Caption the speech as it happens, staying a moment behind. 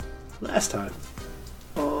last time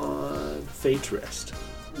on Fate's Rest,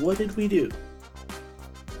 what did we do?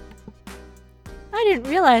 I didn't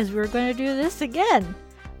realize we were going to do this again.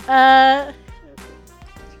 Yeah,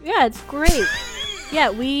 it's great. Yeah,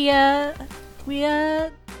 we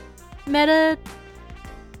met a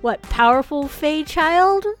powerful Fey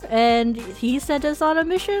child, and he sent us on a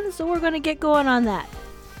mission, so we're going to get going on that.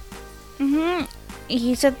 Mm-hmm.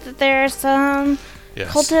 He said that there's some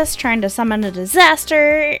cultists trying to summon a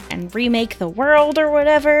disaster and remake the world or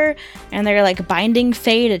whatever, and they're like binding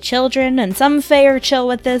Fae to children, and some Fae are chill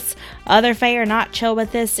with this, other Fae are not chill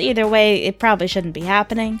with this. Either way, it probably shouldn't be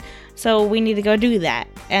happening, so we need to go do that.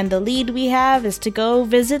 And the lead we have is to go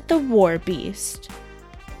visit the War Beast.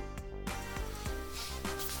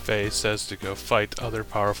 Fae says to go fight other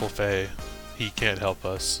powerful Fae. He can't help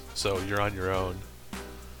us, so you're on your own.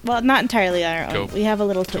 Well, not entirely on our own. Go we have a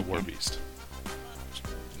little to team. War Beast.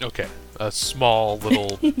 Okay, a small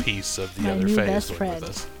little piece of the other Fae is going with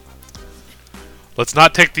us. Let's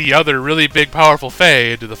not take the other really big powerful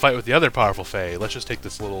Fae into the fight with the other powerful Fae. Let's just take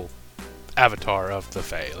this little avatar of the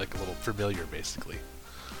Fae, like a little familiar, basically.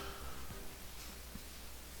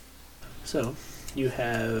 So, you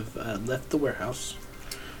have left the warehouse.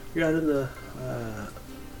 You're out in the...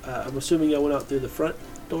 I'm assuming y'all went out through the front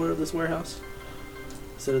door of this warehouse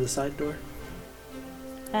instead of the side door?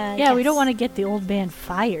 Yeah, yes. we don't want to get the old man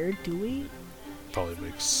fired, do we? Probably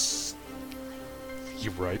makes...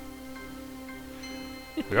 You're right.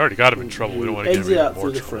 We already got him in trouble. We don't want to get him exit in out more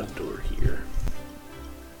through the trouble. front door here.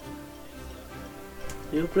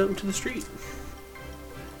 You open up into the street.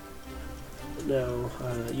 Now,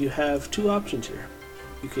 you have two options here.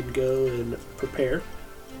 You can go and prepare,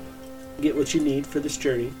 get what you need for this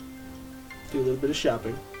journey, do a little bit of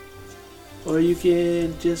shopping, or you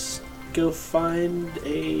can just go find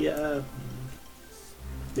a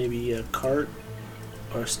maybe a cart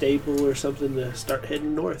or a stable or something to start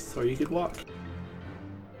heading north, or you could walk.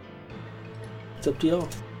 It's up to y'all.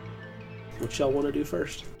 What y'all want to do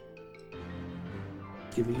first?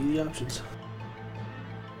 Giving you the options.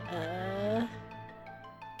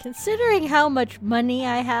 Considering how much money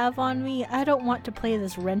I have on me, I don't want to play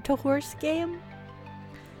this rent-a-horse game.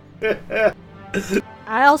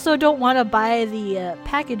 I also don't want to buy the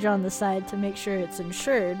package on the side to make sure it's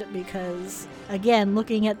insured because, again,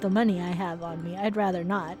 looking at the money I have on me, I'd rather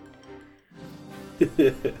not.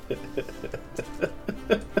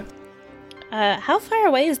 How far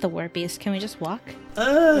away is the War Beast? Can we just walk?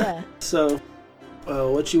 Yeah. So,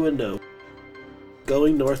 what you would know.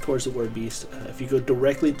 Going north towards the War Beast, if you go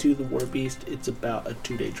directly to the War Beast, it's about a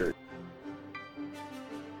 2-day journey.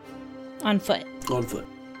 On foot. On foot.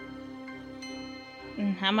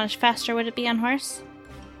 And how much faster would it be on horse?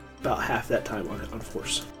 About half that time on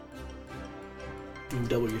horse. You can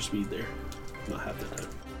double your speed there. Not half that time.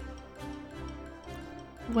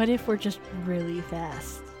 What if we're just really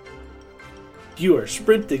fast? You are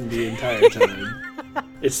sprinting the entire time.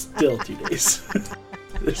 It's still 2 days.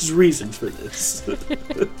 There's reasons for this.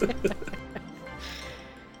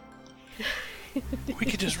 We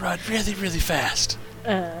could just run really, really fast.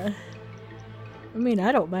 I mean,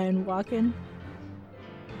 I don't mind walking.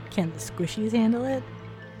 Can the squishies handle it?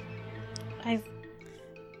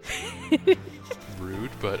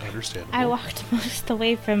 Rude, but understandable. I walked most of the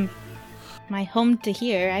way from my home to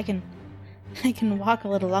here. I can walk a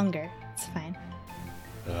little longer. It's fine.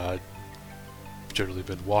 I've generally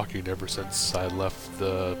been walking ever since I left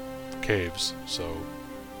the caves, so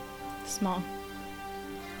Small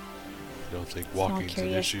I don't think walking's an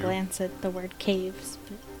curious issue. glance at the word caves.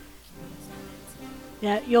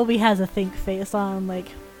 Yeah, Yolby has a think face on, like,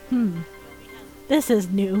 this is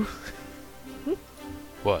new.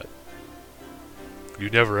 What? You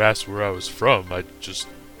never asked where I was from, I just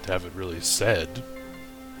haven't really said.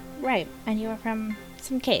 Right, and you were from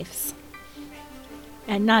some caves.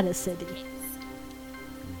 And not a city.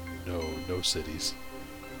 No cities.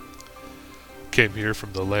 Came here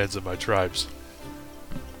from the lands of my tribes.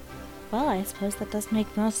 Well, I suppose that does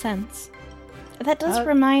make most sense. That does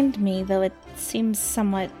remind me, though it seems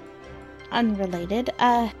somewhat unrelated.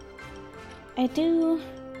 I do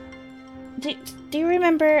you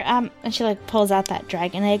remember, and she, like, pulls out that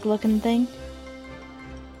dragon egg looking thing?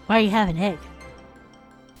 Why do you have an egg?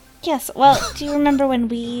 Yes, well, do you remember when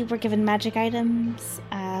we were given magic items,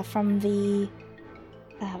 from the,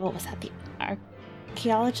 what was that, the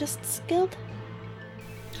Archaeologists Guild?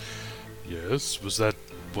 Yes, was that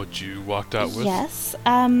what you walked out with? Yes,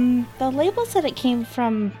 the label said it came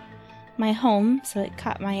from my home, so it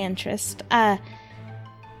caught my interest.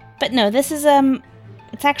 But no, this is,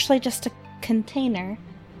 it's actually just a container.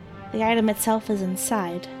 The item itself is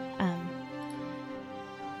inside.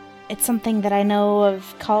 It's something that I know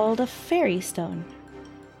of called a fairy stone.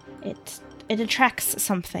 It attracts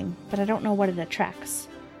something, but I don't know what it attracts.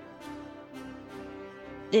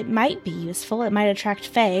 It might be useful. It might attract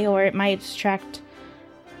fae, or it might attract,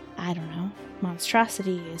 I don't know,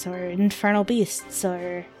 monstrosities, or infernal beasts,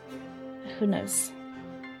 or who knows.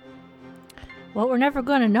 Well, we're never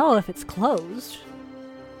going to know if it's closed.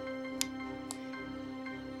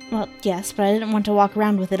 Well, yes, but I didn't want to walk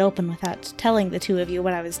around with it open without telling the two of you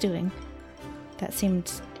what I was doing. That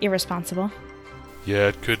seemed irresponsible.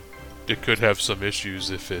 Yeah, it could have some issues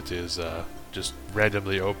if it is just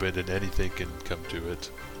randomly opened and anything can come to it.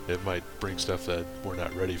 It might bring stuff that we're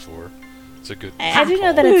not ready for. It's a good I do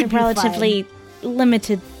know that it's a relatively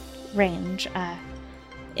limited range.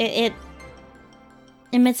 It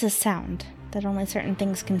emits a sound that only certain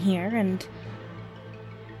things can hear, and,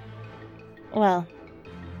 well,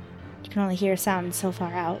 you can only hear sound so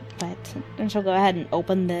far out, but then she'll go ahead and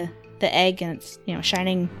open the egg, and it's,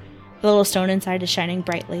 shining, the little stone inside is shining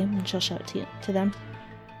brightly, and she'll show it to them.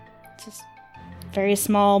 It's just a very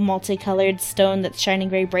small, multicolored stone that's shining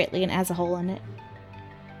very brightly and has a hole in it.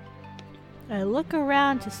 I look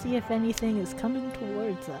around to see if anything is coming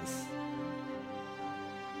towards us.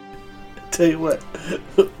 Tell you what,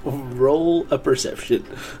 roll a perception.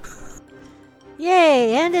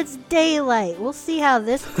 Yay, and it's daylight. We'll see how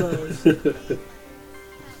this goes.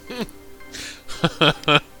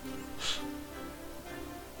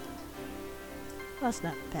 That's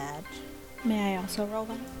not bad. May I also roll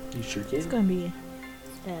one? You sure can. It's going to be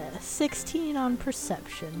 16 on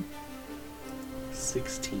perception.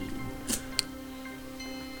 16.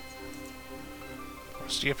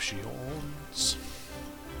 Perceptions.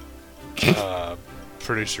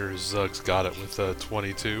 Pretty sure Zug's got it with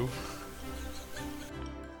 22.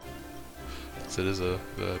 So it is the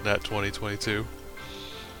nat 2022.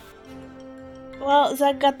 Well,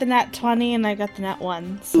 Zug got the nat 20 and I got the nat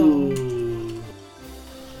 1, so... Ooh.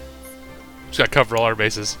 Just gotta cover all our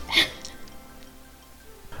bases.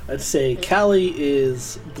 I'd say Callie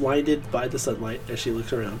is blinded by the sunlight as she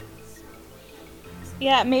looks around.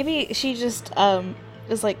 Yeah, maybe she just,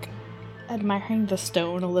 is, like, admiring the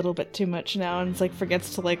stone a little bit too much now and, like,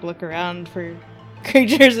 forgets to, like, look around for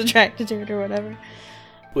creatures attracted to it or whatever.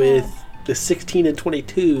 With the 16 and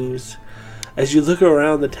 22s, as you look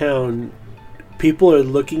around the town, people are kind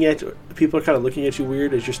of looking at you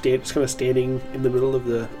weird as you're just kind of standing in the middle of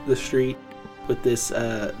the street with this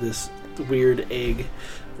weird egg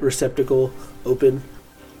receptacle open.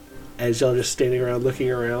 As y'all just standing around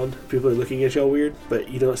looking around, people are looking at y'all weird, but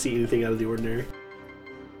you don't see anything out of the ordinary.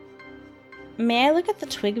 May I look at the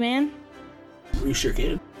Twig Man? You sure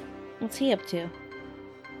can. What's he up to?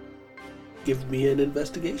 Give me an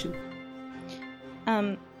investigation.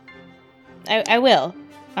 I will.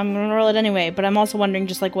 I'm gonna roll it anyway, but I'm also wondering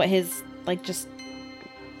just like what his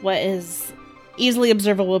easily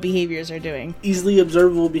observable behaviors are doing. Easily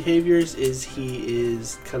observable behaviors is he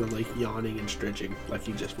is kind of like yawning and stretching, like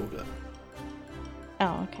he just woke up.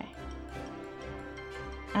 Oh, okay.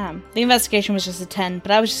 The investigation was just a 10,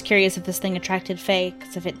 but I was just curious if this thing attracted Faye,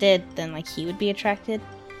 because if it did, then like he would be attracted.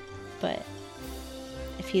 But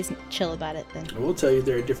if he's chill about it, then... I will tell you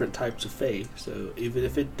there are different types of Fae, so even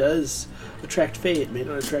if it does attract Fae, it may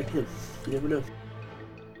not attract him. You never know.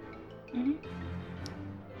 Mm-hmm.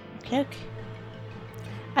 Okay.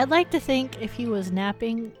 I'd like to think if he was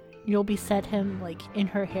napping, you'll beset him like in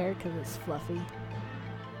her hair because it's fluffy.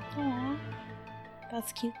 Aww.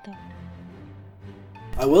 That's cute though.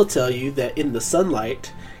 I will tell you that in the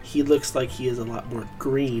sunlight, he looks like he is a lot more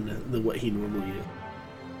green than what he normally is.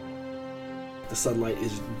 The sunlight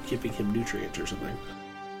is giving him nutrients or something.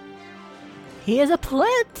 He is a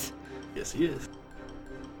plant! Yes, he is.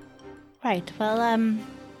 Right, well,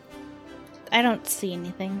 I don't see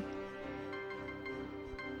anything.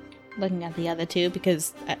 Looking at the other two,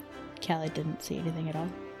 because Callie didn't see anything at all.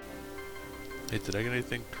 Hey, did I get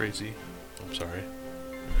anything crazy? I'm sorry.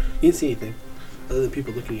 You didn't see anything, other than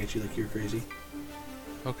people looking at you like you're crazy.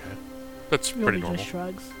 Okay. That's pretty normal. Just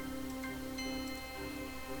shrugs.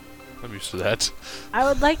 I'm used to that. I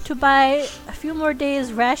would like to buy a few more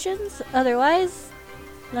days' rations, otherwise,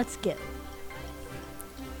 let's get.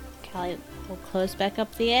 Callie will close back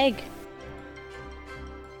up the egg.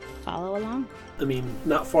 Follow along. I mean,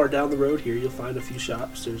 not far down the road here, you'll find a few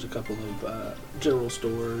shops. There's a couple of general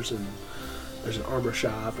stores, and there's an armor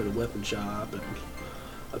shop, and a weapon shop, and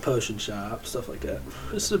a potion shop, stuff like that.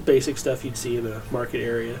 This is the basic stuff you'd see in a market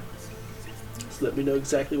area. Just let me know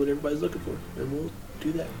exactly what everybody's looking for, and we'll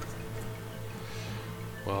do that.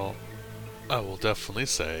 Well, I will definitely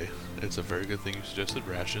say it's a very good thing you suggested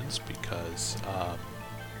rations because,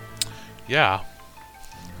 yeah,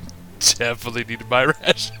 definitely need to buy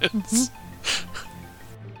rations.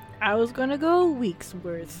 I was gonna go a week's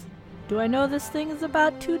worth. Do I know this thing is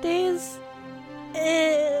about 2 days?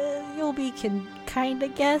 You'll can kinda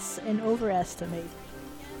guess and overestimate.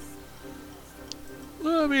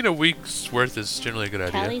 Well, I mean, a week's worth is generally a good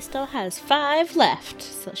idea. Callie still has 5 left,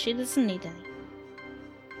 so she doesn't need any.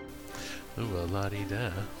 Ooh, a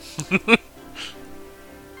la-di-da.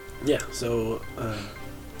 Yeah, so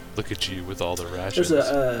look at you with all the rations. there's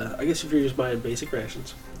I guess if you're just buying basic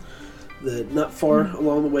rations, not far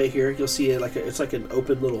along the way here, you'll see it's like an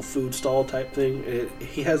open little food stall type thing.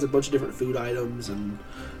 He has a bunch of different food items and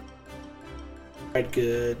fried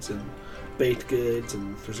goods and baked goods,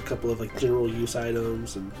 and there's a couple of like general use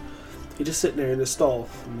items, and he's just sitting there in this stall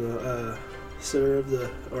in the center of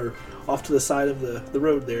or off to the side of the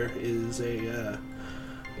road. There is a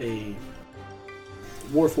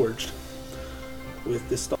Warforged with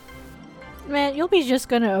this stall. Man, you'll be just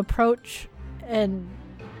gonna approach and,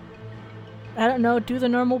 I don't know, do the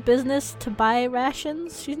normal business to buy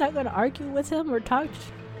rations. She's not gonna argue with him or talk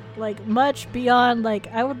like much beyond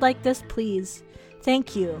like, I would like this, please.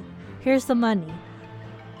 Thank you. Here's the money.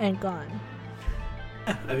 And gone.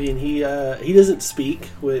 I mean, he doesn't speak.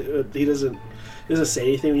 He doesn't say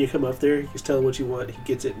anything when you come up there. You just tell him what you want. He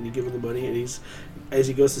gets it, and you give him the money. And as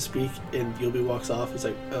he goes to speak, and Gilby walks off, he's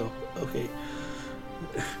like, "Oh, okay."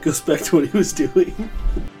 Goes back to what he was doing.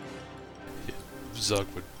 Yeah, Zug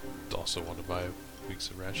would also want to buy weeks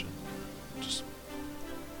of ration. Just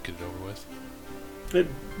get it over with.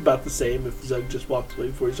 About the same if Zug just walked away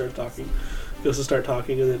before he started talking. Goes to start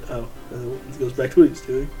talking, and then he goes back to what he's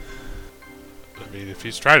doing. I mean, if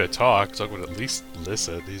he's trying to talk, Zug would at least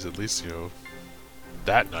listen. He's at least,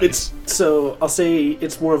 that nice. So I'll say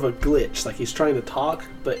it's more of a glitch. Like he's trying to talk,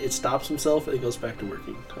 but it stops himself and he goes back to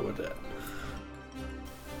working. How about that?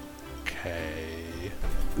 Okay.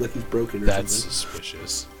 Like he's broken or That's something.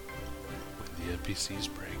 suspicious. When the NPCs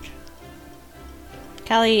break.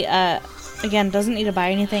 Callie, again, doesn't need to buy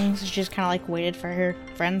anything, so she just kind of like waited for her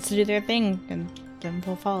friends to do their thing, and then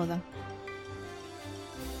we'll follow them.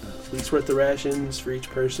 Week's worth of rations for each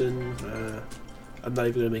person. I'm not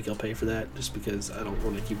even going to make y'all pay for that, just because I don't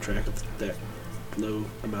want to keep track of that low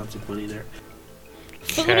amounts of money there.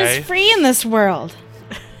 Food is free in this world.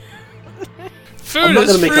 Food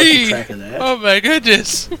is free! Keep track of that. Oh my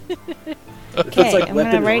goodness! Okay, like I'm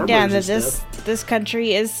going to write down that stuff. this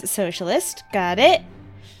country is socialist. Got it.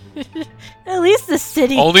 At least the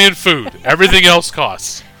city. Only in food. Everything else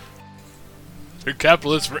costs. They're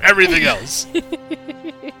capitalists for everything else.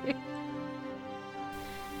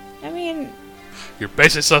 I mean, your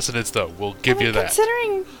basic sustenance, though, we'll give you that.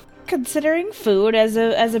 Considering food as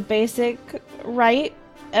a basic right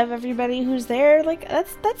of everybody who's there, like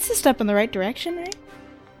that's a step in the right direction, right?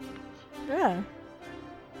 Yeah.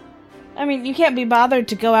 I mean, you can't be bothered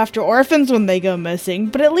to go after orphans when they go missing,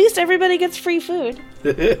 but at least everybody gets free food.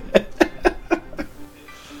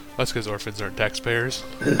 That's because orphans aren't taxpayers.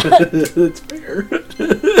 That's fair.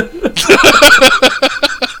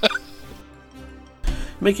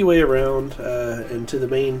 Make your way around into the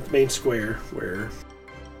main square where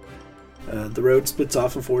the road splits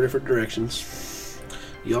off in 4 different directions.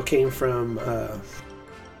 Y'all came from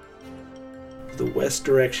the west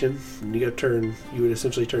direction, and you would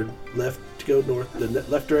essentially turn left to go north. The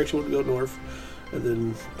left direction would go north, and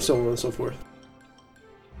then so on and so forth.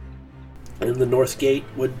 And the north gate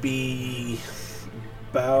would be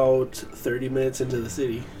about 30 minutes into the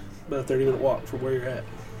city. About a 30-minute walk from where you're at.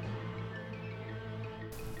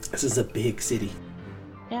 This is a big city.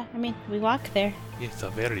 Yeah, I mean, we walk there. It's a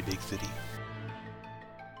very big city.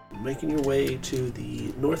 Making your way to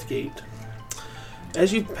the north gate.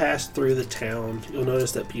 As you pass through the town, you'll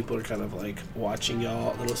notice that people are kind of like watching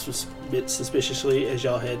y'all a little bit suspiciously as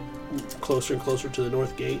y'all head closer and closer to the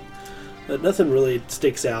north gate. Nothing really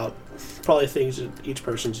sticks out. Probably things that each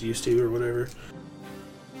person's used to or whatever.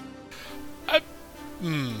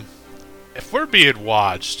 If we're being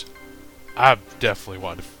watched, I definitely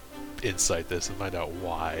want to insight this and find out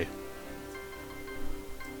why.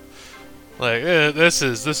 Like, this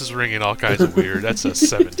is ringing all kinds of weird. That's a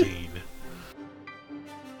 17.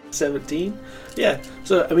 17? Yeah.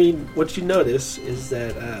 So, I mean, what you notice is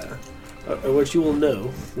that, or what you will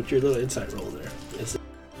know with your little insight roll there, is that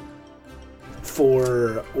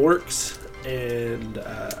for orcs and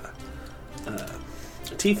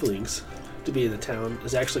tieflings to be in the town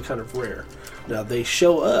is actually kind of rare. Now, they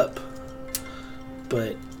show up,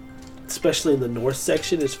 but especially in the north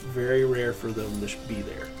section, it's very rare for them to be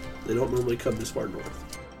there. They don't normally come this far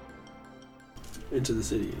north. Into the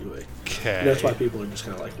city, anyway. Okay. And that's why people are just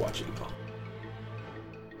kind of like watching you all.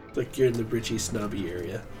 Like you're in the Britchy, snobby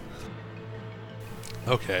area.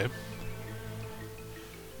 Okay.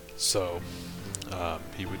 So,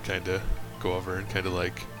 he would kind of go over and kind of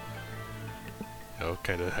like,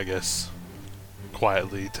 I guess,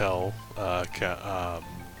 quietly tell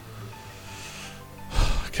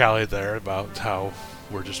Callie there about how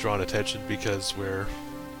we're just drawing attention because we're,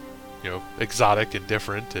 exotic and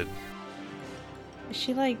different, and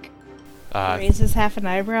she raises half an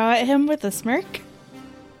eyebrow at him with a smirk.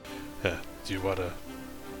 Yeah, do you wanna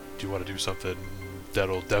do something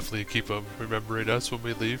that'll definitely keep them remembering us when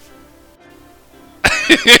we leave?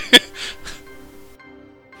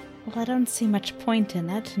 Well, I don't see much point in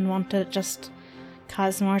it, and want to just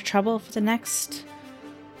cause more trouble for the next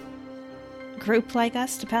group like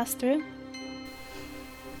us to pass through.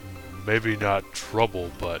 Maybe not trouble,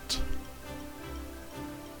 but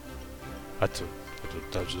I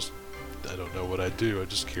don't know what I'd do. I'm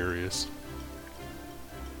just curious.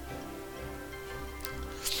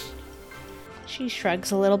 She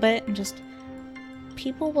shrugs a little bit and just...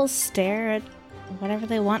 People will stare at whatever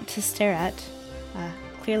they want to stare at.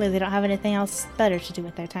 Clearly they don't have anything else better to do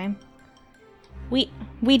with their time. We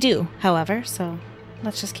do, however, so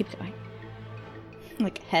let's just keep going.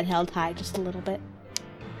 Like, head held high just a little bit.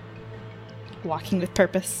 Walking with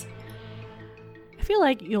purpose. I feel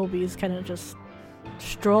like Yulby's kind of just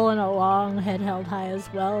strolling along, head held high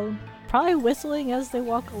as well. Probably whistling as they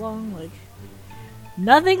walk along, like,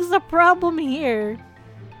 nothing's a problem here.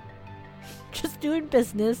 Just doing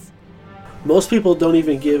business. Most people don't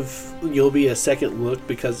even give Yulby a second look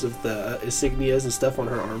because of the insignias and stuff on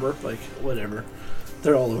her armor. Like, whatever.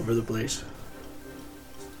 They're all over the place.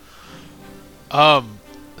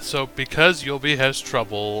 So because Yulby has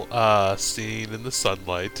trouble seeing in the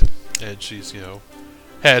sunlight, and she's,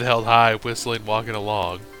 head held high, whistling, walking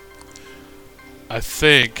along, I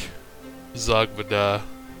think Zug would,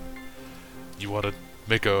 you want to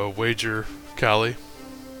make a wager, Callie?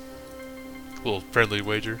 A little friendly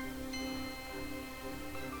wager.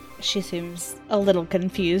 She seems a little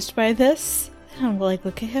confused by this. I'll look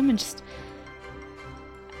at him and just...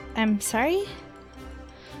 I'm sorry?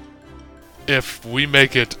 If we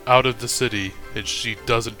make it out of the city and she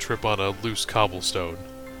doesn't trip on a loose cobblestone,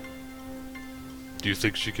 do you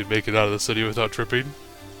think she could make it out of the city without tripping?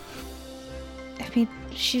 I mean,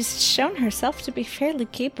 she's shown herself to be fairly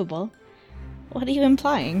capable. What are you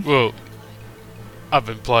implying? Well, I'm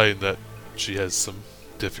implying that she has some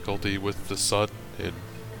difficulty with the sun and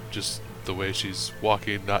just the way she's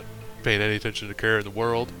walking, not paying any attention to care in the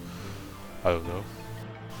world. I don't know.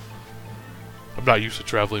 I'm not used to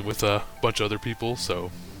traveling with a bunch of other people,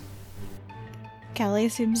 so... Callie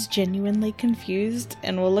seems genuinely confused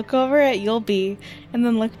and will look over at Yulby and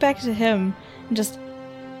then look back to him and just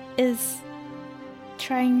is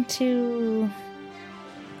trying to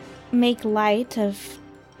make light of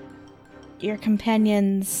your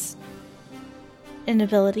companion's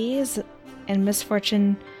inabilities and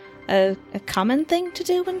misfortune a common thing to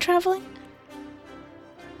do when traveling?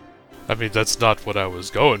 I mean, that's not what I was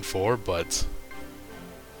going for, but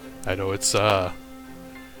I know it's a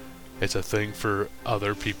thing for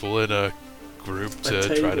other people in a group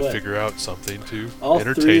to try to figure out something to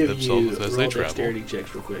entertain themselves as they travel. Dexterity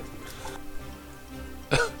checks real quick.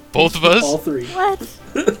 Both of us? All three. What?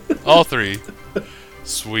 All three.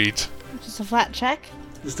 Sweet. Just a flat check?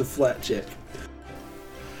 Just a flat check.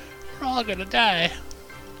 We're all gonna die.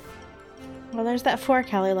 Well, there's that 4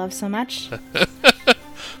 Callie loves so much. I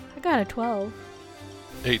got a 12.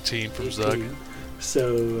 18 from Zug.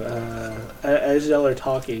 So, as y'all are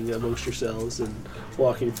talking amongst yourselves and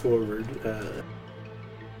walking forward,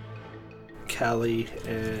 Callie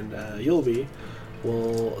and Yulby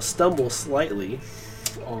will stumble slightly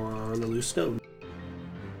on a loose stone.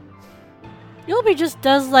 Yulby just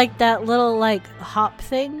does that little hop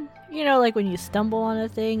thing. Like when you stumble on a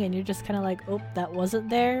thing and you're just kind of like, oh, that wasn't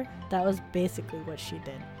there. That was basically what she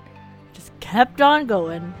did. Just kept on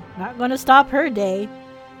going. Not gonna stop her day.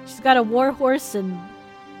 She's got a war horse and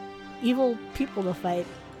evil people to fight.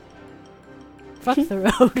 Fuck the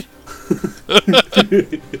road.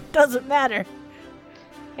 Doesn't matter.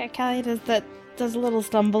 Yeah, Callie does a little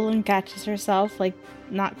stumble and catches herself,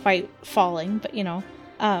 not quite falling, but and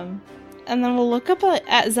then we'll look up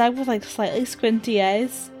at Zug with slightly squinty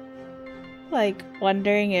eyes,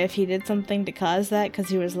 wondering if he did something to cause that, because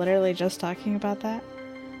he was literally just talking about that.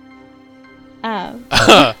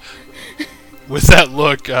 With that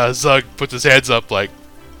look, Zug puts his hands up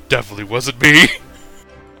definitely wasn't me.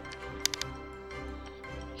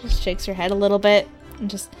 Just shakes her head a little bit and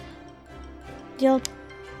just... You'll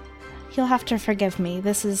have to forgive me.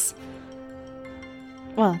 This is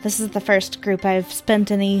the first group I've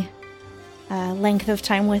spent any length of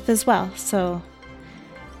time with as well, so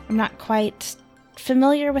I'm not quite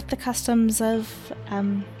familiar with the customs of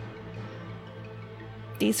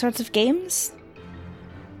these sorts of games.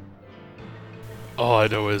 All I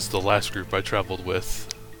know is the last group I traveled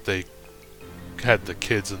with, they had the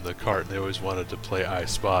kids in the cart and they always wanted to play I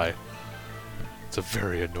Spy. It's a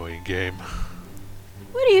very annoying game.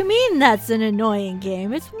 What do you mean that's an annoying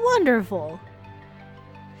game? It's wonderful.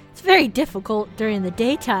 It's very difficult during the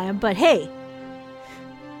daytime, but hey,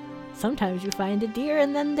 sometimes you find a deer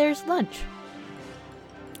and then there's lunch.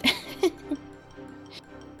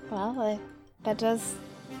 Well, that does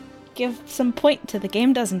give some point to the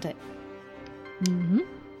game, doesn't it? Mm-hmm.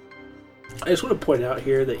 I just want to point out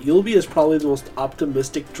here that Yulby is probably the most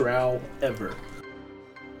optimistic drow ever.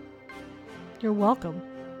 You're welcome.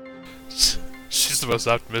 She's the most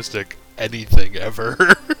optimistic anything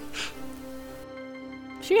ever.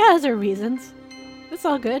 She has her reasons. It's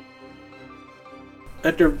all good.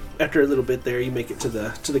 After a little bit there, you make it to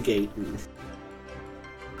the gate, and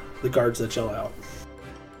the guards let y'all out.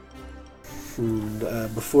 And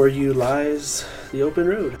before you lies the open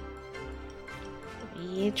road.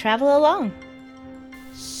 We travel along.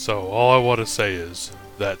 So all I want to say is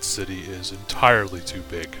that city is entirely too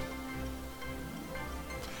big.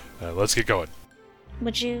 Let's get going.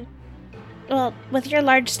 Would you... Well, with your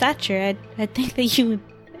large stature, I'd think that you would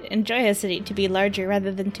enjoy a city to be larger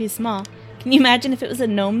rather than too small. Can you imagine if it was a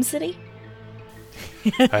gnome city?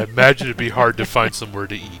 I imagine it'd be hard to find somewhere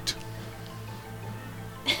to eat.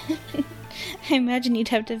 I imagine you'd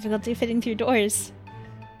have difficulty fitting through doors.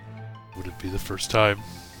 Would it be the first time?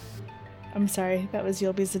 I'm sorry, that was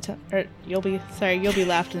Yulby's attempt. Yulby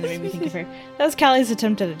laughed and it made me think of her. That was Callie's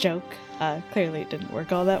attempt at a joke. Clearly it didn't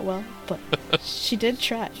work all that well, but she did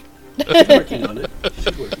try. She's working on it.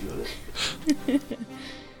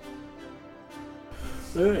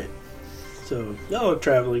 Alright. So, y'all are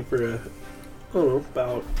traveling for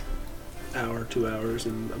about hour, 2 hours,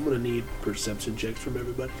 and I'm going to need perception checks from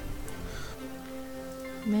everybody.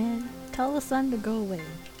 Man, tell the sun to go away.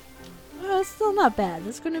 It's still not bad.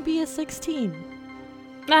 It's going to be a 16.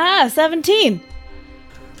 17!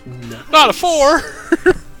 Nice. Not a 4!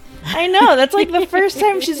 I know, that's like the first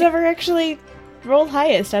time she's ever actually rolled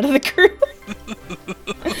highest out of the group.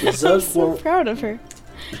 I'm so proud of her.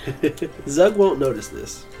 Zug won't notice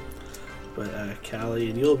this, but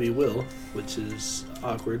Callie and Yulby will, which is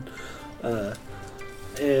awkward.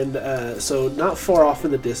 So not far off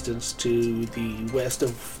in the distance to the west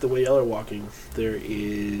of the way y'all are walking, there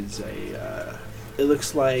is it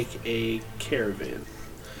looks like a caravan,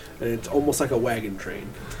 and it's almost like a wagon train.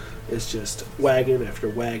 It's just wagon after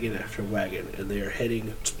wagon after wagon, and they are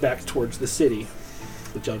heading back towards the city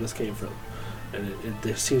that y'all just came from. And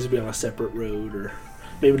it seems to be on a separate road, or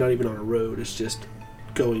maybe not even on a road. It's just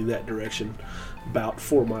going that direction, about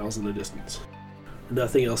 4 miles in the distance.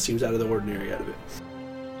 Nothing else seems out of the ordinary out of it.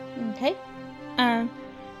 Okay.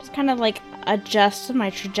 Just kind of like adjust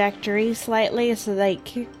my trajectory slightly so like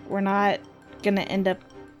we're not gonna end up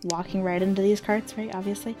walking right into these carts, right?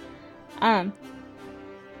 Obviously.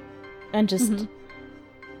 And just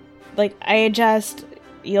like I adjust.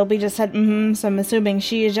 Yulby just said so I'm assuming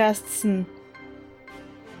she adjusts, and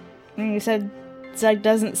you said Zug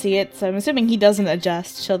doesn't see it, so I'm assuming he doesn't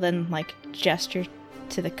adjust. She'll then like gesture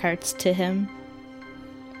to the carts to him.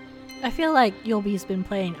 I feel like Yulby's been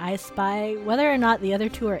playing I Spy. Whether or not the other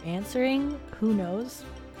two are answering, who knows?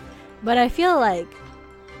 But I feel like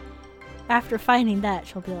after finding that,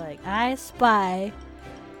 she'll be like, I spy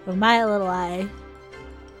with my little eye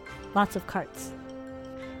lots of carts.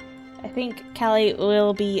 I think Callie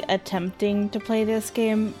will be attempting to play this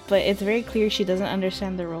game, but it's very clear she doesn't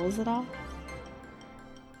understand the rules at all.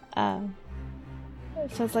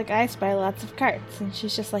 So it's like, I spy lots of carts, and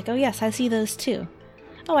she's just like, oh yes, I see those too.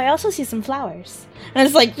 Oh, I also see some flowers. And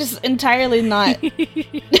it's like just entirely not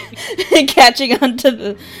catching on to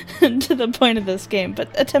the point of this game, but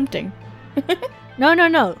attempting.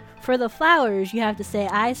 No. For the flowers, you have to say,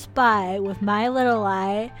 I spy with my little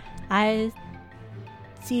eye. I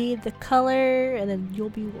see the color, and then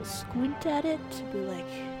Yulby will squint at it to be like,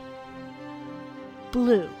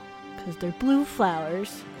 blue, because they're blue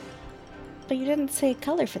flowers. But you didn't say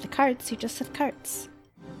color for the carts, you just said carts.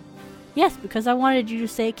 Yes, because I wanted you to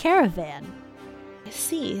say caravan. I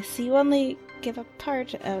see. So you only give a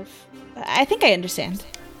part of... I think I understand.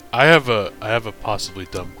 I have a possibly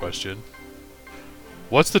dumb question.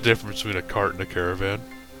 What's the difference between a cart and a caravan?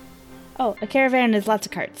 Oh, a caravan is lots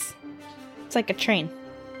of carts. It's like a train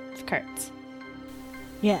of carts.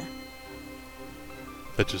 Yeah.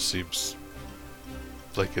 That just seems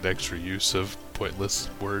like an extra use of pointless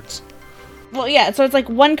words. Well, yeah, so it's like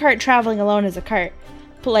one cart traveling alone is a cart,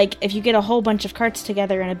 like, if you get a whole bunch of carts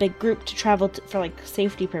together in a big group to travel for, like,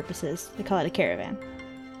 safety purposes, they call it a caravan.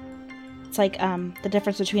 It's like, the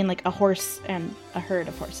difference between, like, a horse and a herd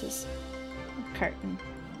of horses. Cart and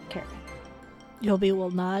caravan. Yobi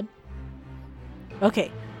will nod.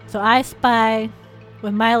 Okay, so I spy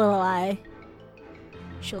with my little eye.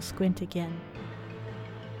 She'll squint again.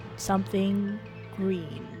 Something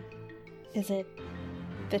green. Is it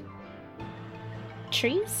the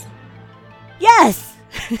trees? Yes!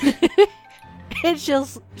 And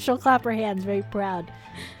she'll clap her hands, very proud.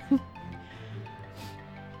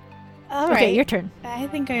 All okay, right. Your turn. I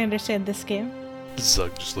think I understand this game.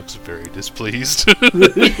 Zug just looks very displeased.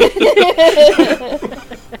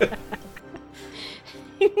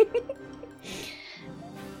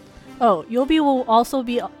 Oh, Yobi will also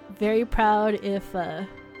be very proud if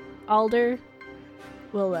Alder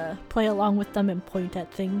will play along with them and point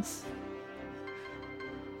at things.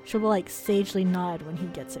 She'll like sagely nod when he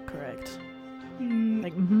gets it correct.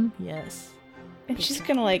 Like, yes. And she's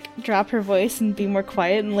gonna like drop her voice and be more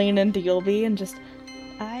quiet and lean into Yobi and just,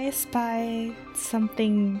 I spy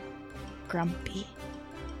something grumpy.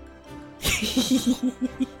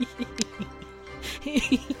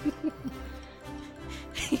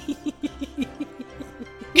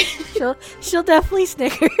 She'll definitely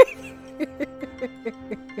snicker.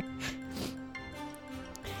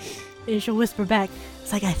 And she'll whisper back,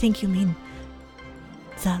 it's like, I think you mean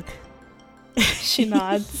Zug. She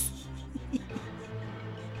nods.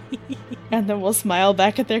 And then we'll smile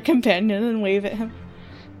back at their companion and wave at him.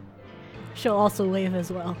 She'll also wave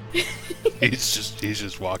as well. He's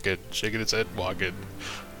just walking, shaking his head, walking.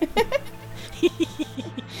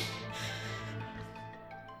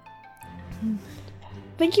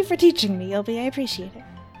 Thank you for teaching me, Yobi. I appreciate it.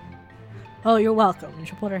 Oh, you're welcome. And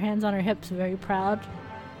she'll put her hands on her hips, very proud.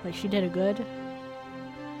 Like she did a good.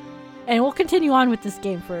 And we'll continue on with this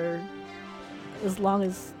game for as long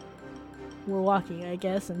as we're walking, I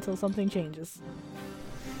guess, until something changes.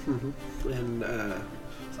 And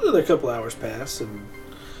so another couple hours pass, and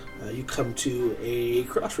you come to a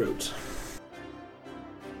crossroads.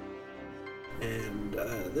 And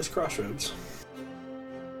this crossroads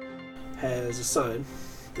has a sign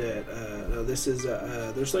that this is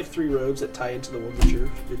there's like 3 roads that tie into the one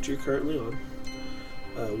that you're currently on.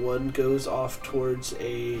 One goes off towards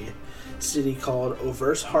a city called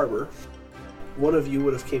Overse Harbor. One of you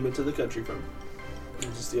would have came into the country from.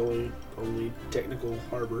 This is the only technical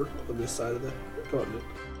harbor on this side of the continent.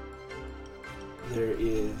 There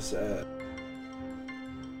is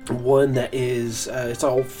one that is it's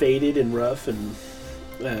all faded and rough, and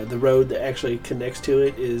the road that actually connects to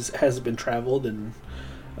it hasn't been traveled in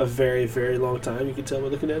a very, very long time. You can tell by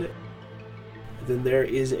looking at it. And then there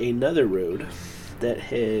is another road that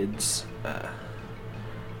heads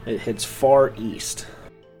far east,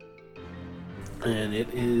 and it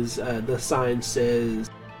is the sign says,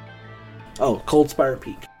 Cold Spire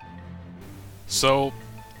Peak. So,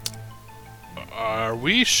 are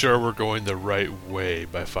we sure we're going the right way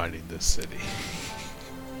by finding this city?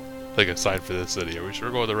 Like a sign for this city. Are we sure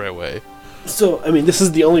we're going the right way? So, I mean, this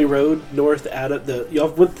is the only road north out of the. Y'all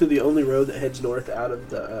went through the only road that heads north out of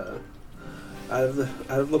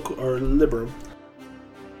Liberum.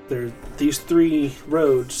 These 3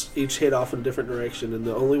 roads each head off in a different direction, and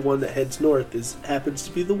the only one that heads north happens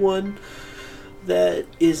to be the one that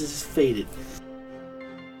is faded.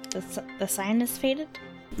 The sign is faded?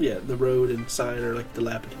 Yeah, the road and sign are like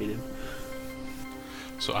dilapidated.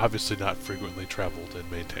 So obviously not frequently traveled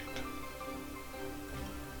and maintained.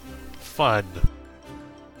 Fun.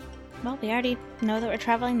 Well, we already know that we're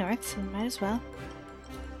traveling north, so might as well.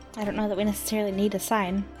 I don't know that we necessarily need a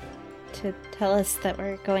sign to tell us that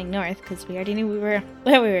we're going north, because we already knew where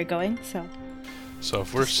we were going, so... So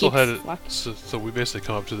if we're still headed... So we basically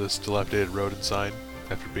come up to this dilapidated road and sign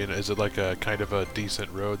after being... Is it like a kind of a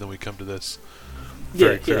decent road, then we come to this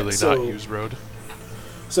very clearly not used road?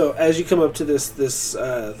 So as you come up to this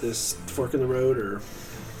fork in the road or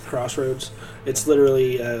crossroads, it's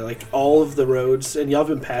literally like all of the roads, and y'all have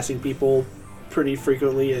been passing people pretty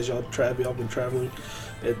frequently as y'all been traveling.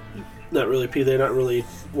 They're not really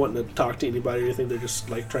wanting to talk to anybody or anything. They're just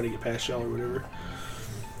like trying to get past y'all or whatever.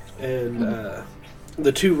 And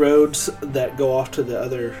the 2 roads that go off to the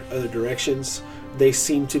other directions, they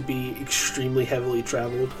seem to be extremely heavily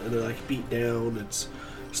traveled, and they're like beat down.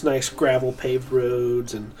 It's nice gravel paved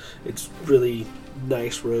roads, and it's really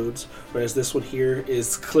nice roads. Whereas this one here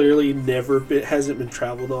is clearly hasn't been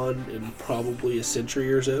traveled on in probably a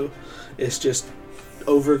century or so. It's just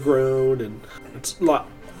overgrown, and it's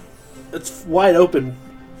wide open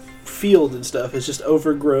field and stuff. It's just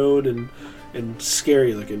overgrown and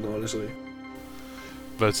scary looking, honestly.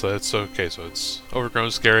 But it's okay. So it's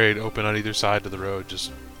overgrown, scary, and open on either side of the road,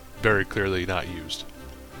 just very clearly not used.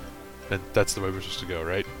 And that's the way we're supposed to go,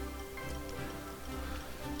 right?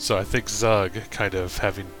 So I think Zug, kind of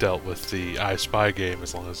having dealt with the I Spy game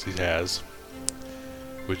as long as he has,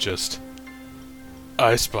 would just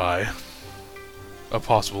I Spy a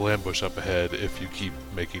possible ambush up ahead if you keep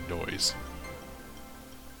making noise.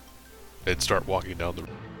 And start walking down the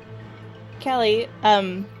road. Callie,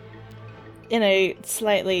 in a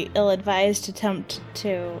slightly ill-advised attempt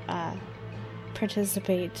to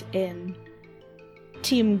participate in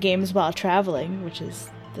team games while traveling, which is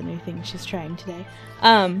the new thing she's trying today,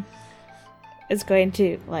 is going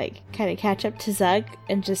to kind of catch up to Zug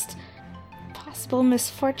and just possible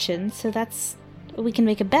misfortune. So we can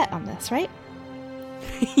make a bet on this, right?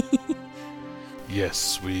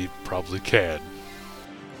 Yes, we probably can.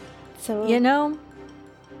 So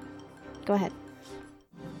go ahead.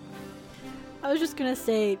 I was just gonna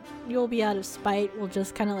say, you'll be out of spite. We'll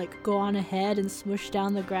just kind of go on ahead and smush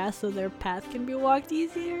down the grass so their path can be walked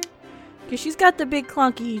easier. Because she's got the big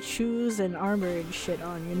clunky shoes and armor and shit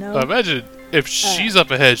on, Imagine if she's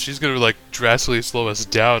up ahead, she's gonna drastically slow us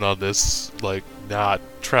down on this not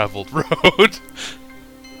traveled road.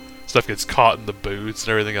 Stuff gets caught in the boots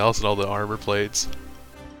and everything else, and all the armor plates.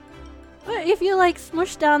 But if you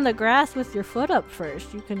smush down the grass with your foot up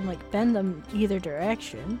first, you can bend them either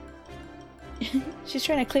direction. She's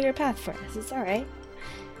trying to clear a path for us. It's alright.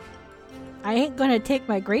 I ain't gonna take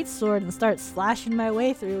my greatsword and start slashing my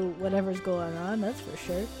way through whatever's going on, that's for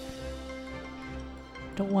sure.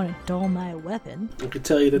 Don't want to dull my weapon. I can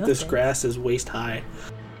tell you that this grass is waist high.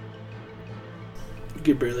 You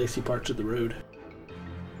can barely see parts of the road.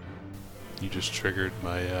 You just triggered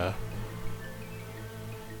my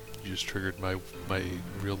my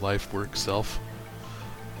real life work self.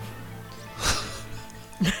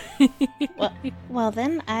 Well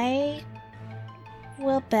then, I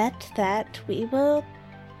will bet that we will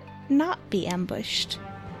not be ambushed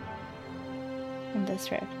on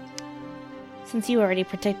this road, since you already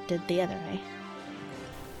predicted the other way.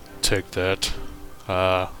 Take that.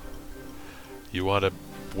 You want to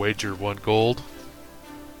wager 1 gold?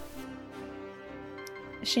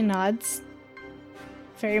 She nods,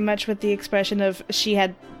 very much with the expression of she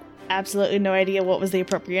had absolutely no idea what was the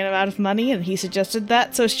appropriate amount of money, and he suggested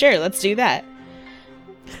that, so sure, let's do that.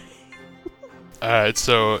 Alright,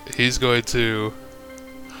 so he's gonna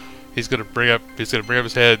bring up his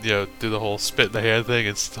head, do the whole spit in the hand thing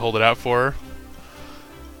and hold it out for her.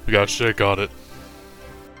 We gotta shake on it.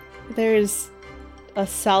 There's a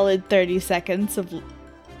solid 30 seconds of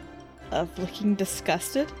looking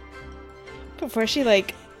disgusted before she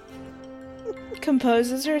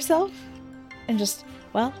composes herself and just,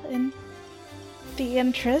 in the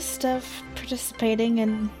interest of participating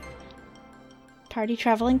in party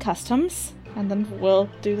traveling customs, and then we'll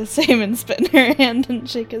do the same and spit in her hand and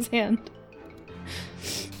shake his hand.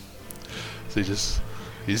 So he's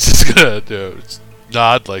just gonna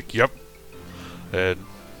nod yep, and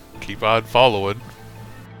keep on following.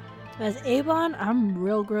 As Avon, I'm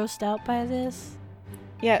real grossed out by this.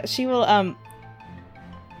 Yeah, she will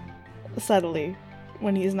subtly,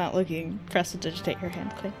 when he's not looking, prestidigitate her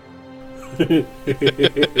hand clean. He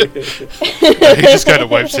just kind of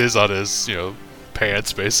wipes his on his,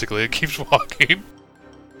 pants, basically, and keeps walking.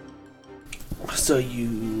 So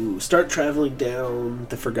you start traveling down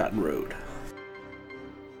the Forgotten Road.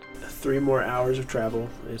 3 more hours of travel.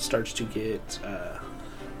 It starts to get... the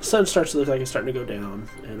sun starts to look like it's starting to go down,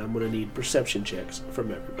 and I'm going to need perception checks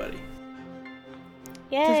from everybody.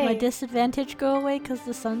 Yay. Does my disadvantage go away because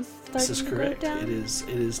the sun's starting This is to correct. go down? It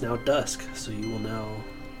is now dusk, so you will now...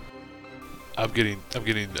 I'm getting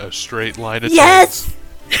a straight line of yes!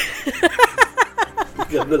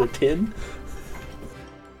 You got another 10?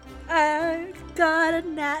 I got a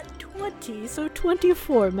nat 20, so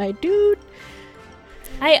 24, my dude.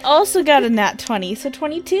 I also got a nat 20, so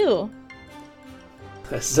 22.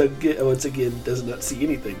 So once again, does not see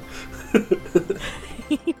anything.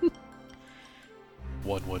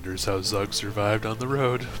 One wonders how Zug survived on the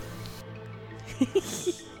road.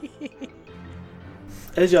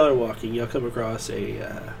 As y'all are walking, y'all come across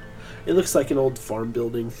it looks like an old farm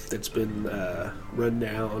building that's been run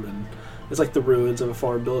down, and it's like the ruins of a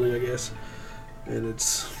farm building, I guess. And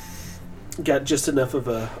it's got just enough of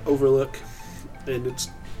a overlook, and it's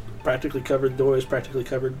practically covered. The door is practically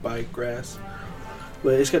covered by grass,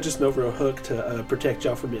 but it's got just an overhook to protect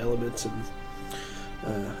y'all from the elements.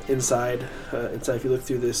 And inside, if you look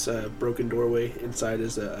through this broken doorway, inside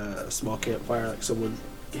is a small campfire, like someone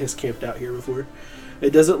has camped out here before. It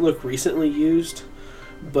doesn't look recently used,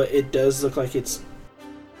 but it does look like it's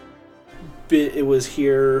It was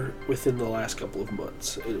here within the last couple of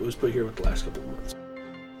months. It was put here with the last couple of months.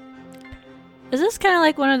 Is this kind of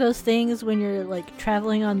like one of those things when you're like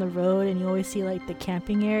traveling on the road and you always see like the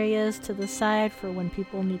camping areas to the side for when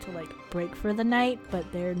people need to like break for the night, but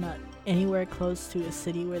they're not anywhere close to a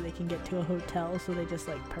city where they can get to a hotel, so they just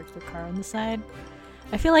like park their car on the side?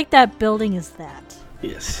 I feel like that building is that.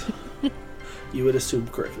 Yes. You would assume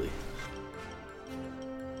correctly.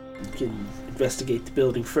 You can investigate the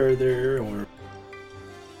building further or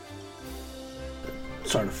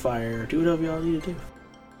start a fire, do whatever y'all need to do.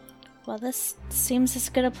 Well, this seems as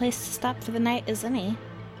good a place to stop for the night as any.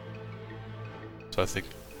 So I think,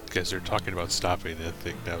 as they're talking about stopping, I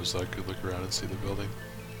think now Zug could look around and see the building.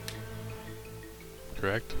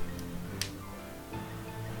 Correct?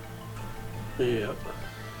 Yeah.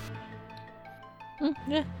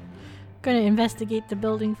 Yeah. Gonna investigate the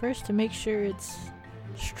building first to make sure it's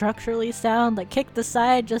structurally sound. Like, kick the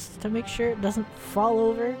side just to make sure it doesn't fall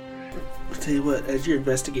over. I'll tell you what, as you're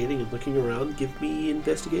investigating and looking around, give me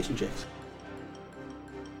investigation checks.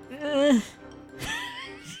 It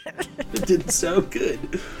didn't sound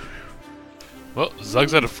good. Well,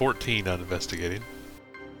 Zug's at a 14 on investigating.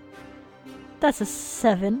 That's a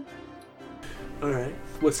 7. Alright.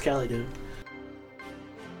 What's Callie doing?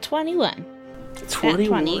 21. 21.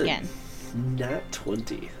 20 again. Not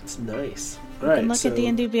 20. That's nice. You can look at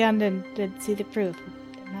D&D Beyond and see the proof.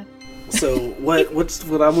 So what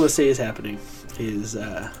I'm going to say is happening is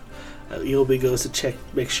Eoby goes to check,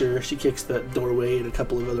 make sure she kicks that doorway and a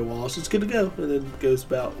couple of other walls. It's good to go, and then goes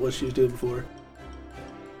about what she was doing before.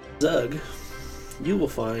 Zug, you will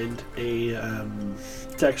find a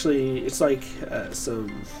it's like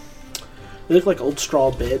some, they look like old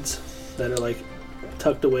straw beds that are like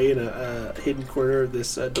tucked away in a hidden corner of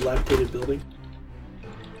this dilapidated building.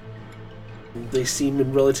 They seem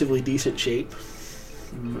in relatively decent shape.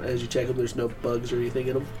 As you check them, there's no bugs or anything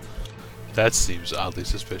in them. That seems oddly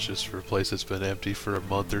suspicious for a place that's been empty for a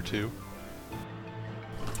month or two.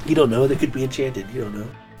 You don't know. They could be enchanted. You don't know.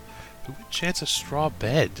 Who enchants a straw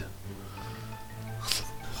bed?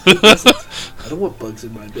 I don't want bugs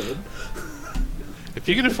in my bed. If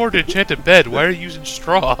you can afford to enchant a bed, why are you using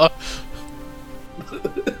straw?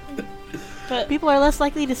 But people are less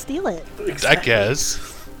likely to steal it. Exactly. I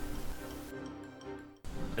guess.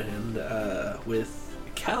 And with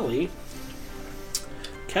Callie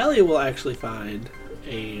will actually find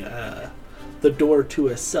the door to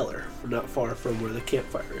a cellar not far from where the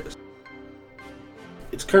campfire is.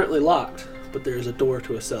 It's currently locked, but there is a door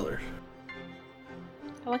to a cellar.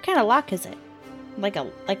 What kind of lock is it? Like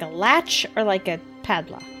a latch or like a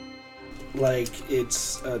padlock? Like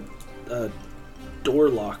it's a door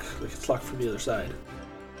lock. Like it's locked from the other side.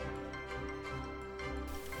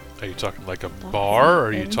 Are you talking like a bar, or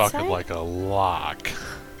are you talking like a lock?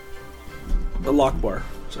 A lock bar,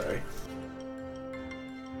 sorry.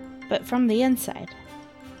 But from the inside.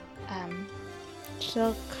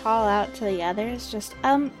 She'll call out to the others, just,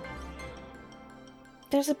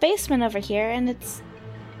 there's a basement over here, and it's...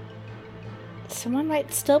 Someone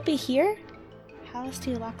might still be here? How else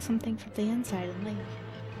do you lock something from the inside and leave?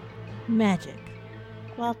 Magic.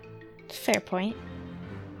 Well, fair point.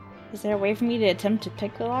 Is there a way for me to attempt to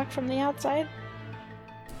pick the lock from the outside?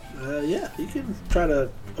 Yeah, you can try to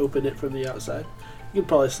open it from the outside. You can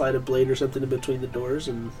probably slide a blade or something in between the doors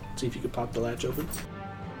and see if you can pop the latch open.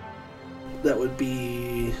 That would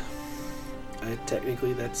be...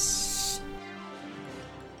 technically, that's...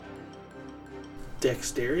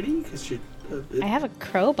 dexterity? Cause you're, I have a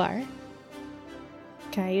crowbar.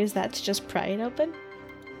 Can I use that to just pry it open?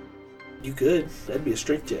 You could. That'd be a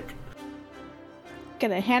strength check.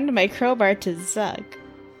 Gonna hand my crowbar to Zug.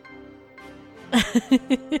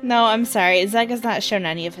 No, I'm sorry. Zug has not shown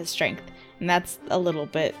any of his strength, and that's a little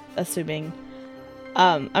bit assuming.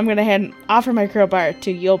 I'm gonna offer my crowbar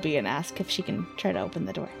to Eoby and ask if she can try to open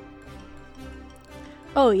the door.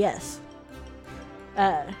 Oh yes.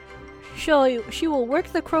 She will work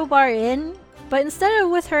the crowbar in, but instead of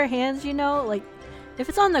with her hands, like if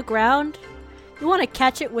it's on the ground, you want to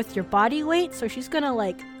catch it with your body weight. So she's gonna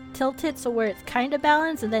like tilt it so where it's kind of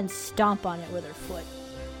balanced and then stomp on it with her foot.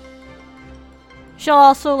 She'll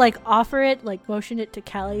also like offer it, like motion it to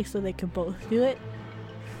Callie so they can both do it.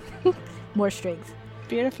 More strength.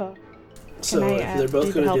 Beautiful. So if they're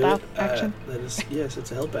both going to do it, that is, yes,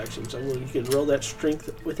 it's a help action. So you can roll that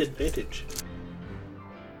strength with advantage.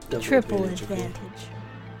 Double Triple advantage.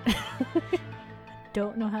 Okay.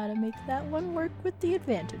 Don't know how to make that one work with the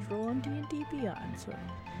advantage roll on D&D Beyond. So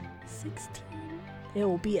 16. It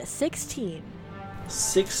will be a 16.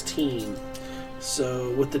 16.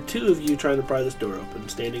 So with the two of you trying to pry this door open,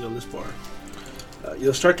 standing on this bar,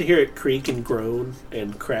 You'll start to hear it creak and groan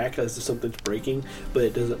and crack as if something's breaking, but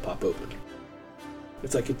it doesn't pop open.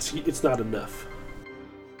 It's like it's not enough.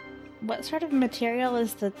 What sort of material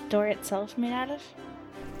is the door itself made out of?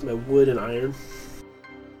 Wood and iron.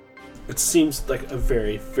 It seems like a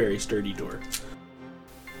very, very sturdy door.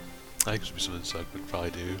 I think it should be something Zug would probably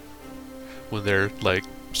do when they're like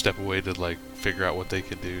step away to like figure out what they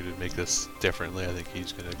can do to make this differently. I think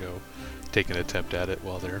he's gonna go take an attempt at it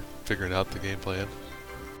while they're figuring out the game plan.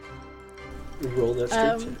 Roll that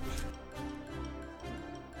straight check.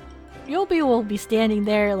 Yulby will be standing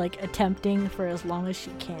there like attempting for as long as she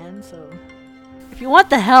can, so if you want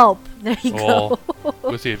the help, there you go.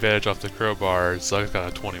 With the advantage off the crowbar, Zug's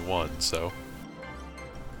got a 21, so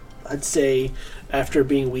I'd say after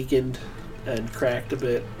being weakened and cracked a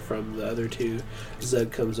bit from the other two,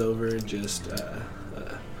 Zug comes over and just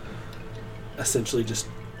essentially just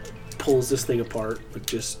pulls this thing apart with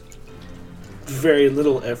just very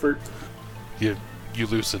little effort. You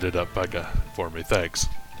loosened it up, Bugga, for me. Thanks.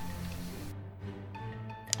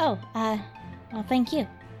 Oh, well, thank you.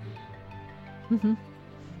 Mm-hmm.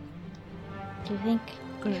 Do you think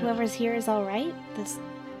whoever's here is alright? This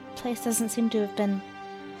place doesn't seem to have been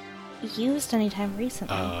used anytime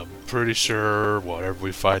recently. Pretty sure whatever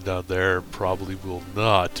we find down there probably will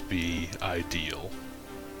not be ideal.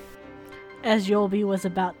 As Yulby was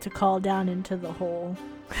about to call down into the hole,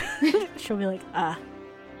 she'll be like,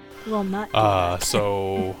 will not do that.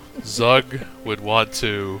 So Zug would want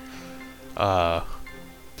to,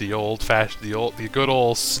 the good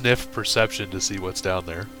old sniff perception to see what's down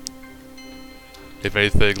there. If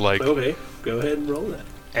anything, like, okay, go ahead and roll that.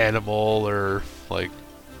 Animal or like,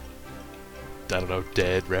 I don't know,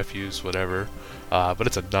 dead, refuse, whatever. But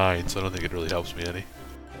it's a 9, so I don't think it really helps me any.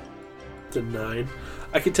 It's a 9.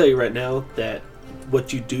 I can tell you right now that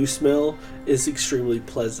what you do smell is extremely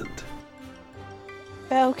pleasant.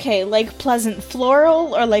 Okay, like pleasant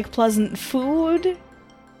floral or like pleasant food?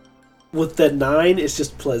 With the 9, it's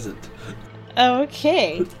just pleasant.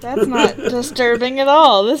 Okay, that's not disturbing at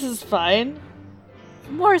all. This is fine.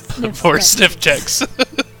 More sniff More sniff checks.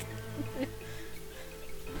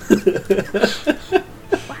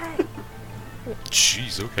 What?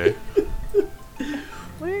 Jeez, okay.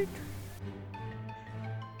 We're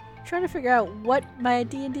trying to figure out what my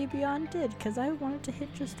D&D Beyond did, because I wanted to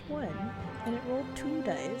hit just one, and it rolled 2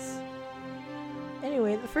 dice.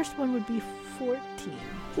 Anyway, the first one would be 14.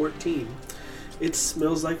 14. It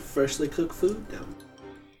smells like freshly cooked food now.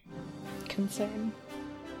 Concern.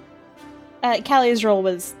 Callie's roll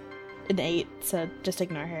was an 8, so just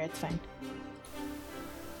ignore her, it's fine.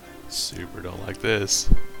 Super don't like this.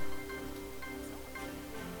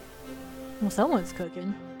 Well, someone's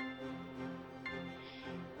cooking.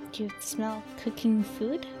 Do you smell cooking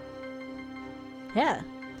food? Yeah,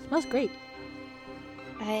 it smells great.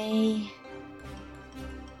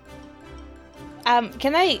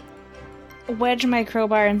 Can I wedge my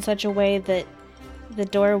crowbar in such a way that the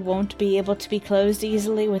door won't be able to be closed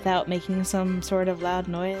easily without making some sort of loud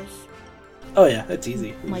noise? Oh yeah, that's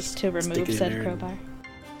easy. Like to remove said crowbar.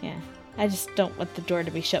 Yeah. I just don't want the door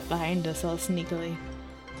to be shut behind us all sneakily.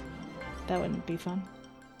 That wouldn't be fun.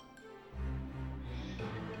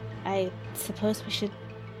 I suppose we should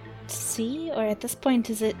see, or at this point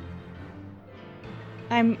is it...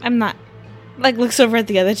 I'm not... Like, looks over at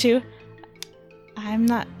the other two. I'm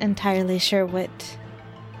not entirely sure what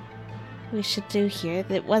we should do here.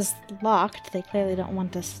 It was locked. They clearly don't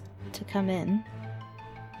want us to come in.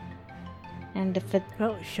 And if it...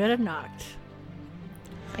 Oh, should have knocked.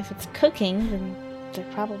 If it's cooking, then they're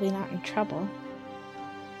probably not in trouble.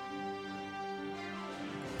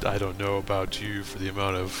 I don't know about you for the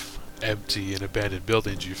amount of empty and abandoned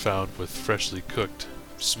buildings you found with freshly cooked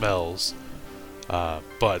smells,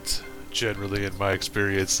 but generally in my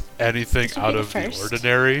experience, anything out of the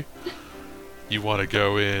ordinary, you want to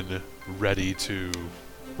go in ready to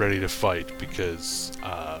fight, because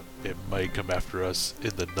it might come after us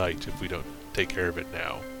in the night if we don't take care of it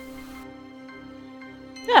now.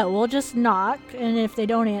 Yeah, we'll just knock, and if they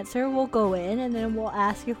don't answer, we'll go in, and then we'll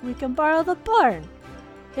ask if we can borrow the barn.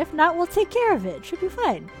 If not, we'll take care of it. Should be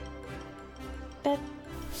fine. That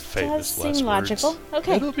Famous does seem logical.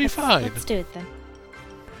 Okay, it'll be fine. Let's do it then.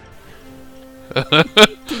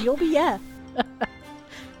 You'll be, yeah.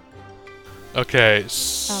 Okay.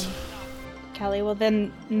 Callie will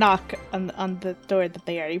then knock on the door that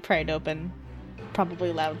they already pried open,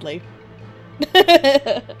 probably loudly.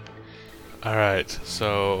 Alright,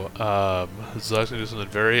 so Zug's gonna do something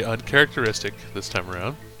very uncharacteristic this time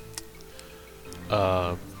around.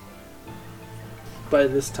 By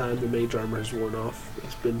this time, the mage armor has worn off.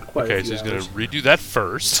 It's been quite a few so he's hours. gonna redo that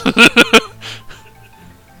first.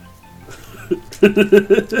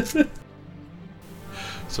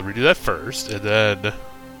 So we do that first, and then,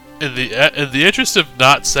 in the interest of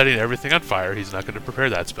not setting everything on fire, he's not going to prepare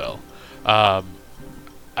that spell. I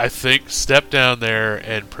think step down there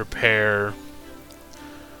and prepare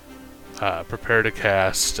to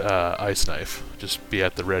cast Ice Knife. Just be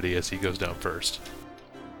at the ready as he goes down first.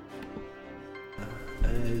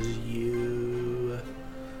 As you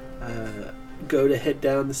go to head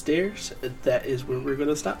down the stairs, that is where we're going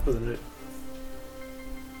to stop for the night.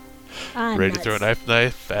 Ready to throw a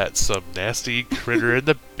knife at some nasty critter in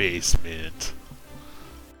the basement.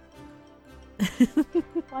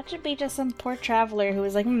 Watch it be just some poor traveler who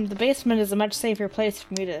was like, the basement is a much safer place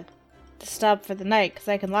for me to stop for the night because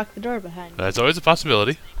I can lock the door behind me. That's always a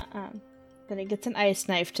possibility. Then he gets an ice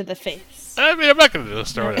knife to the face. I mean, I'm not going to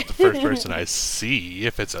just throw it at the first person I see.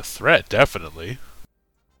 If it's a threat, definitely.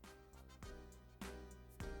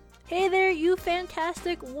 Hey there, you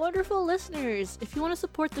fantastic, wonderful listeners! If you want to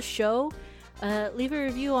support the show, leave a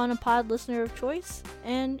review on a pod listener of choice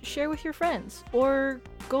and share with your friends. Or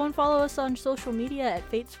go and follow us on social media at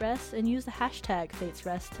Fates Rest and use the hashtag Fates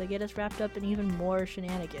Rest to get us wrapped up in even more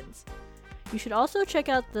shenanigans. You should also check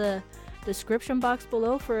out the description box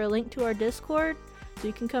below for a link to our Discord so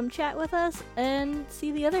you can come chat with us and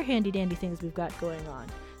see the other handy dandy things we've got going on,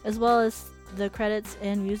 as well as the credits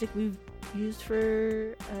and music we've used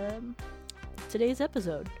for today's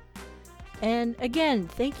episode. And again,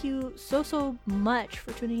 thank you so much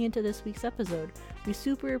for tuning into this week's episode. We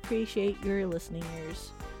super appreciate your listening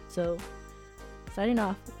ears. So, signing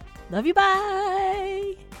off. Love you, bye!